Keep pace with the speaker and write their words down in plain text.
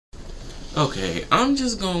Okay, I'm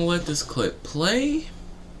just gonna let this clip play,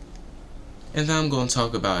 and then I'm gonna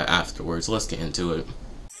talk about it afterwards. Let's get into it.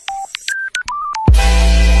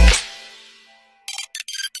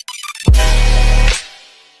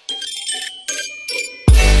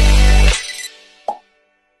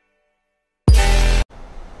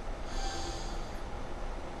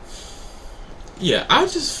 Yeah, I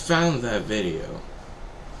just found that video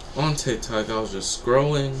on TikTok. I was just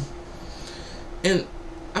scrolling, and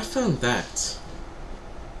I found that.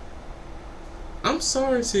 I'm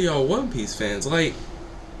sorry to y'all One Piece fans, like,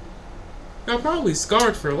 y'all probably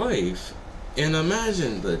scarred for life. And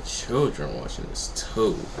imagine the children watching this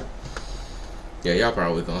too. Yeah, y'all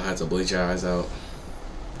probably gonna have to bleach your eyes out.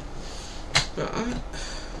 But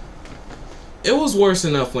it was worse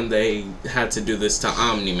enough when they had to do this to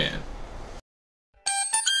Omni-Man.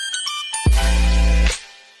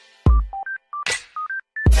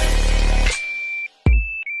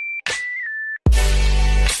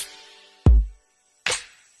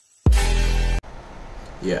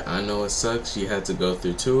 Yeah, I know it sucks. You had to go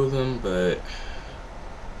through 2 of them, but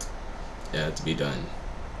it had to be done.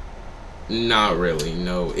 Not really.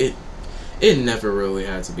 No, it never really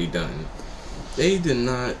had to be done. They did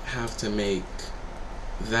not have to make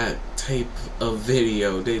that type of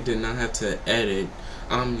video. They did not have to edit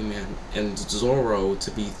Omni-Man and Zoro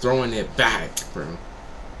to be throwing it back, bro.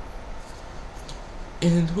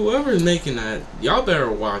 And whoever's making that, y'all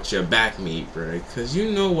better watch your back meat, bro, because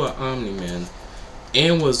you know what Omni-Man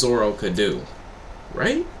and what Zoro could do,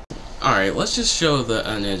 right? Alright, let's just show the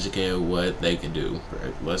uneducated what they could do,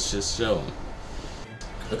 right? Let's just show them.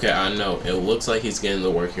 Okay, I know, it looks like he's getting the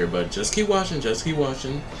work here, but just keep watching,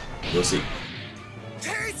 you'll see.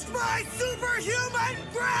 Taste my superhuman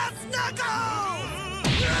brass knuckles!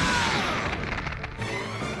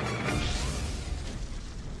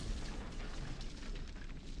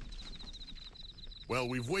 Well,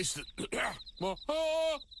 we've wasted...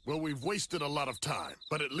 Well, we've wasted a lot of time,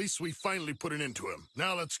 but at least we finally put an end to him.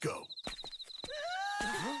 Now let's go.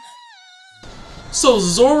 So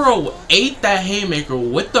Zoro ate that haymaker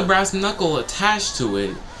with the brass knuckle attached to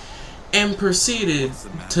it and proceeded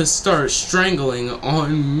to start strangling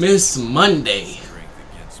on Miss Monday.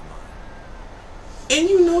 And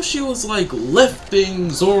you know she was like lifting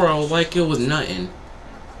Zoro like it was nothing,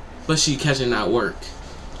 but she catching that work.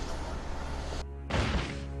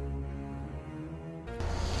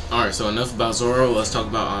 Alright, so enough about Zoro, let's talk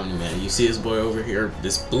about Omni-Man. You see this boy over here,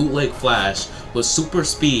 this bootleg Flash with super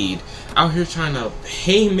speed, out here trying to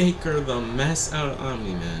haymaker the mess out of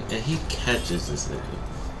Omni-Man, and he catches this nigga.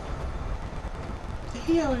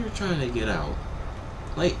 He out here trying to get out.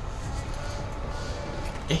 Like,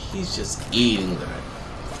 and he's just eating that.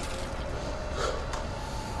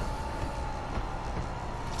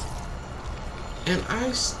 And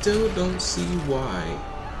I still don't see why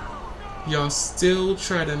y'all still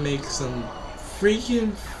try to make some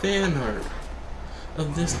freaking fan art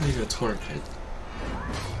of this nigga twerking.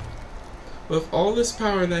 With all this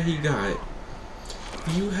power that he got,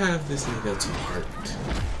 you have this nigga twerk.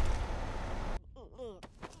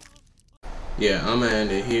 Yeah, I'm gonna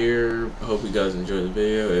end it here. Hope you guys enjoyed the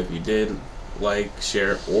video. If you did, like,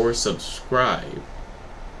 share, or subscribe,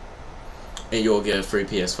 and you'll get a free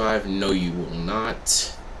PS5. No, you will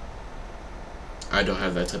not. I don't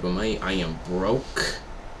have that type of money. I am broke.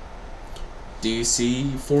 Do you see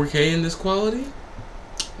 4K in this quality?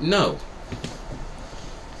 No.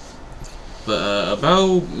 But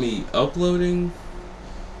about me uploading,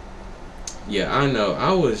 yeah, I know.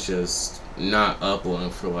 I was just not uploading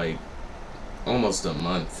for like almost a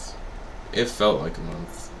month. It felt like a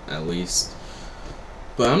month, at least.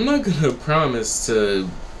 But I'm not gonna promise to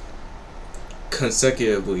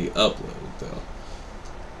consecutively upload, though.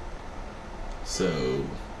 So,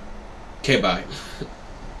 okay, bye.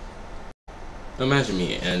 Imagine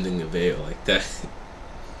me ending a video like that.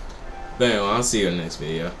 But anyway, I'll see you in the next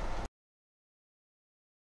video.